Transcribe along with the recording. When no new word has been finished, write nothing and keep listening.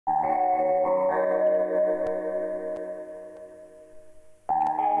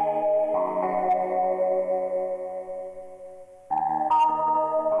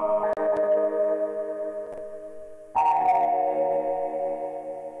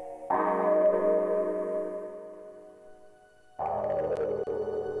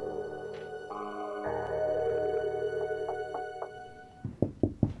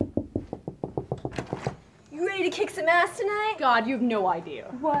kick some ass tonight? God, you have no idea.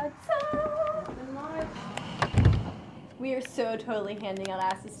 What's up? Nothing much. We are so totally handing out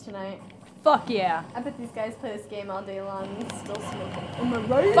asses tonight. Fuck yeah. I bet these guys play this game all day long and still smoking. Am I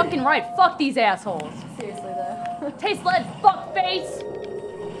right? Fucking right. Fuck these assholes. Seriously though. Taste lead, fuck face.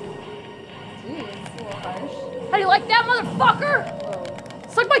 Jeez, it's a little harsh. How do you like that, motherfucker? Whoa.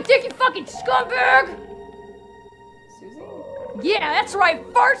 Suck my dick, you fucking scumbag! Susie? Yeah, that's right.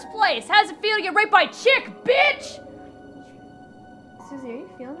 First place. How does it feel to get raped by a chick, bitch? Susie, are you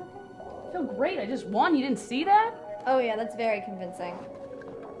feeling okay? I feel great. I just won. You didn't see that? Oh yeah, that's very convincing.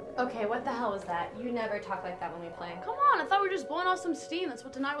 Okay, what the hell was that? You never talk like that when we play. Come on, I thought we were just blowing off some steam. That's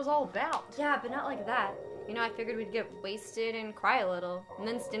what tonight was all about. Yeah, but not like that. You know, I figured we'd get wasted and cry a little. And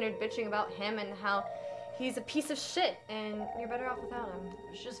then Standard bitching about him and how he's a piece of shit and you're better off without him.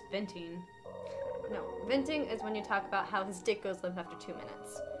 It's just venting. No, venting is when you talk about how his dick goes limp after 2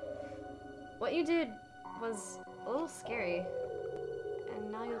 minutes. What you did was a little scary. And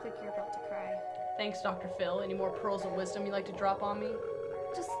now you look like you're about to cry. Thanks, Dr. Phil. Any more pearls of wisdom you'd like to drop on me?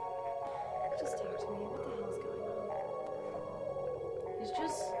 Just talk to me. What the hell's going on? He's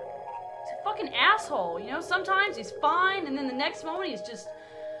a fucking asshole, you know? Sometimes he's fine, and then the next moment he's just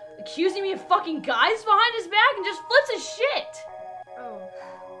accusing me of fucking guys behind his back and just flips his shit. Oh.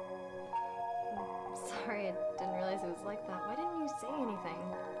 Sorry, I didn't realize it was like that. Why didn't you say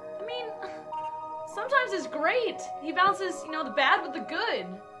anything? I mean, sometimes it's great. He balances, you know, the bad with the good.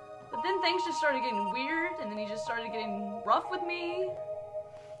 But then things just started getting weird, and then he just started getting rough with me.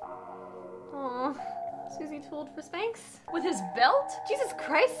 Aw, Susie tooled for Spanx? With his belt? Jesus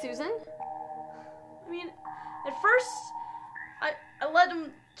Christ, Susan. I mean, at first, I let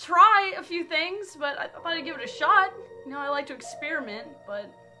him try a few things, but I thought I'd give it a shot. You know, I like to experiment, but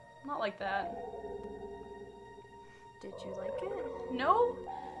not like that. Did you like it? No.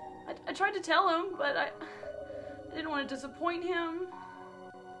 I tried to tell him, but I didn't want to disappoint him.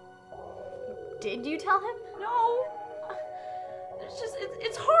 Did you tell him? No.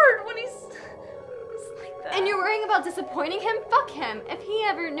 It's hard when he's like that. And you're worrying about disappointing him? Fuck him. If he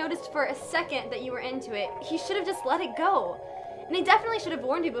ever noticed for a second that you were into it, he should have just let it go. And he definitely should have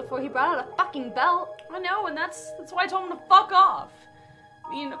warned you before he brought out a fucking belt. I know, and that's why I told him to fuck off.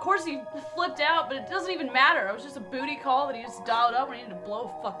 I mean, of course he flipped out, but it doesn't even matter. It was just a booty call that he just dialed up when he needed to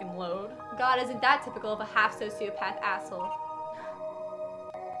blow a fucking load. God, isn't that typical of a half-sociopath asshole?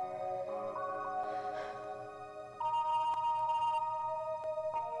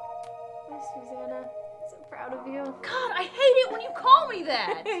 Susannah, I'm so proud of you. God, I hate it when you call me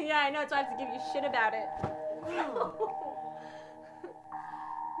that. Yeah, I know, so I have to give you shit about it.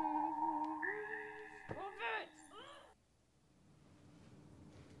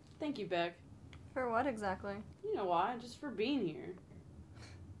 Thank you, Beck. For what exactly? You know why, just for being here.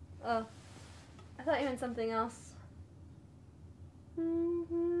 Oh, I thought you meant something else.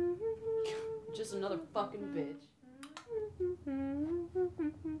 Just another fucking bitch.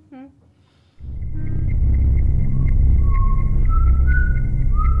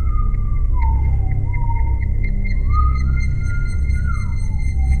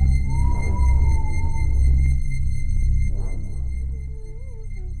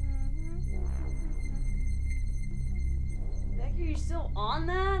 Becky, are you still on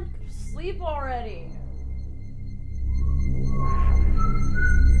that? Go to sleep already.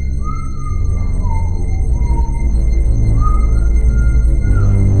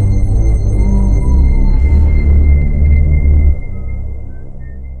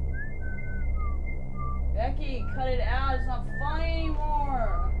 Becky, cut it out. It's not funny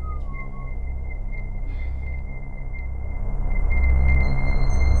anymore.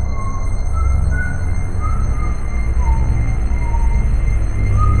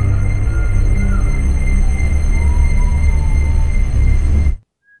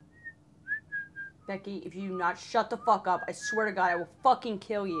 Becky, if you do not shut the fuck up, I swear to God, I will fucking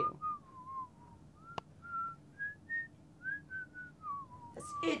kill you.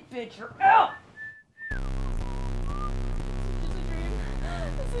 That's it, bitch. You're out!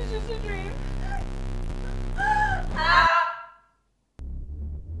 This is just a dream. Ah!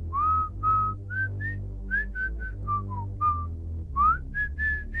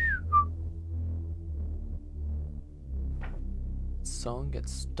 Song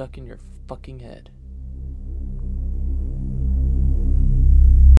gets stuck in your fucking head.